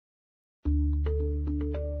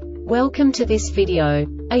Welcome to this video.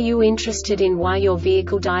 Are you interested in why your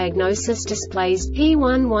vehicle diagnosis displays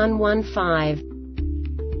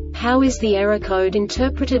P1115? How is the error code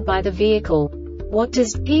interpreted by the vehicle? What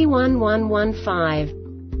does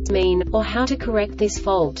P1115 mean, or how to correct this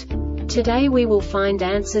fault? Today we will find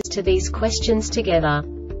answers to these questions together.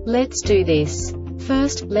 Let's do this.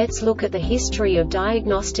 First, let's look at the history of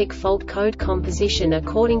diagnostic fault code composition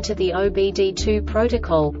according to the OBD2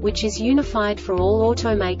 protocol, which is unified for all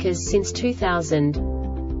automakers since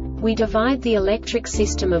 2000. We divide the electric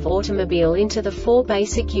system of automobile into the four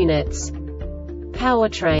basic units: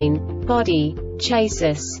 powertrain, body,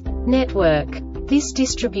 chassis, network. This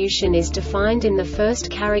distribution is defined in the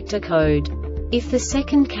first character code. If the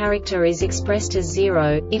second character is expressed as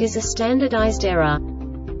 0, it is a standardized error.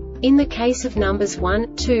 In the case of numbers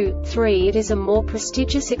 1, 2, 3, it is a more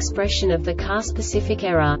prestigious expression of the car-specific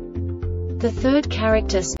error. The third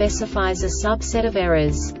character specifies a subset of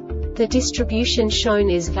errors. The distribution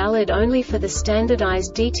shown is valid only for the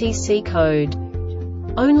standardized DTC code.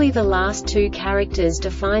 Only the last two characters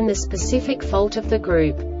define the specific fault of the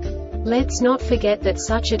group. Let's not forget that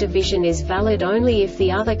such a division is valid only if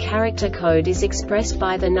the other character code is expressed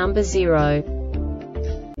by the number 0.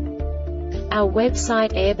 Our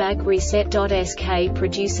website airbagreset.sk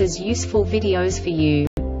produces useful videos for you.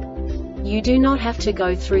 You do not have to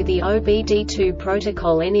go through the OBD2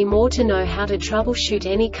 protocol anymore to know how to troubleshoot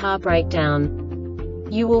any car breakdown.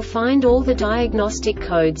 You will find all the diagnostic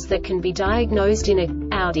codes that can be diagnosed in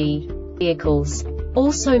Audi vehicles.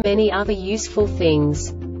 Also many other useful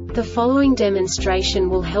things. The following demonstration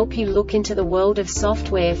will help you look into the world of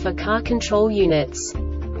software for car control units.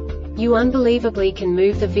 You unbelievably can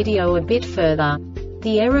move the video a bit further.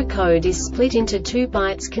 The error code is split into 2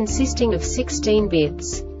 bytes consisting of 16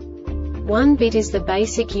 bits. 1 bit is the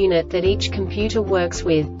basic unit that each computer works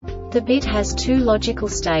with. The bit has 2 logical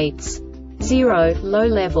states: 0, low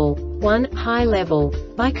level, 1, high level.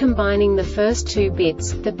 By combining the first 2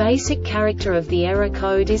 bits, the basic character of the error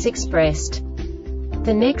code is expressed.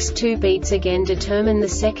 The next 2 beats again determine the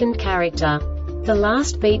second character. The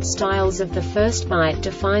last beat styles of the first byte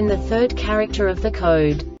define the third character of the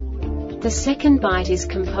code. The second byte is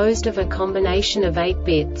composed of a combination of 8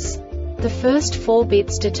 bits. The first 4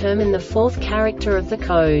 bits determine the fourth character of the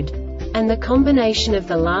code. And the combination of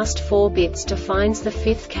the last 4 bits defines the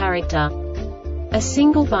fifth character. A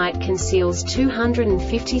single byte conceals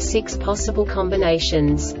 256 possible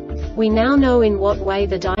combinations. We now know in what way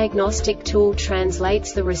the diagnostic tool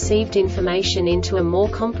translates the received information into a more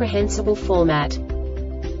comprehensible format.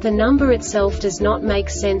 The number itself does not make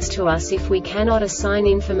sense to us if we cannot assign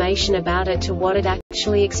information about it to what it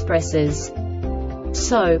actually expresses.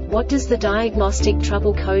 So, what does the diagnostic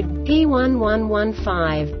trouble code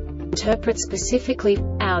P1115 interpret specifically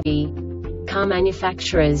for Audi car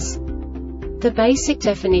manufacturers? The basic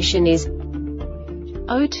definition is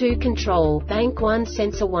O2 control, bank 1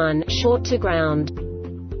 sensor 1, short to ground.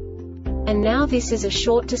 And now this is a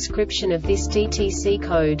short description of this DTC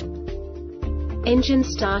code. Engine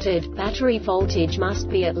started, battery voltage must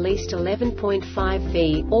be at least 11.5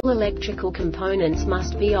 V, all electrical components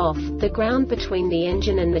must be off, the ground between the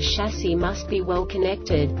engine and the chassis must be well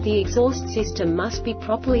connected, the exhaust system must be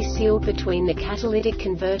properly sealed between the catalytic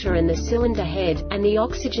converter and the cylinder head, and the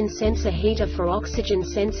oxygen sensor heater for oxygen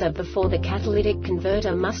sensor before the catalytic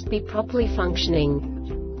converter must be properly functioning.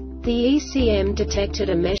 The ECM detected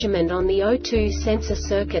a measurement on the O2 sensor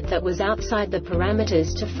circuit that was outside the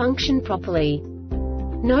parameters to function properly.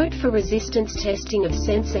 Note: for resistance testing of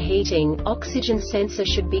sensor heating, oxygen sensor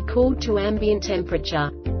should be cooled to ambient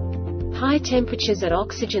temperature. High temperatures at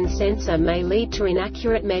oxygen sensor may lead to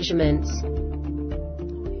inaccurate measurements.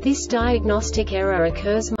 This diagnostic error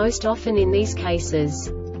occurs most often in these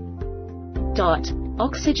cases.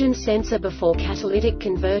 Oxygen sensor before catalytic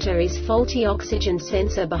converter is faulty. Oxygen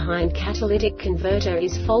sensor behind catalytic converter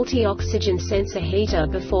is faulty. Oxygen sensor heater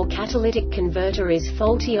before catalytic converter is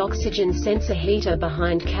faulty. Oxygen sensor heater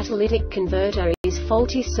behind catalytic converter is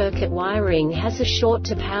faulty. Circuit wiring has a short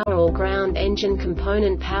to power or ground. Engine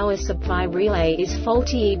component power supply relay is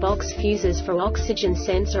faulty. E-box fuses for oxygen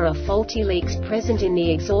sensor are faulty. Leaks present in the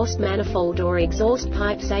exhaust manifold or exhaust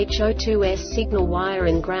pipes. HO2s signal wire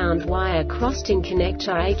and ground wire crossed in connector.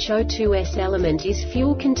 HO2s element is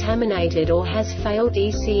fuel contaminated or has failed.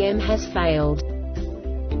 ECM has failed.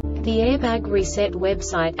 The Airbag Reset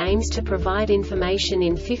website aims to provide information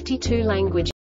in 52 languages.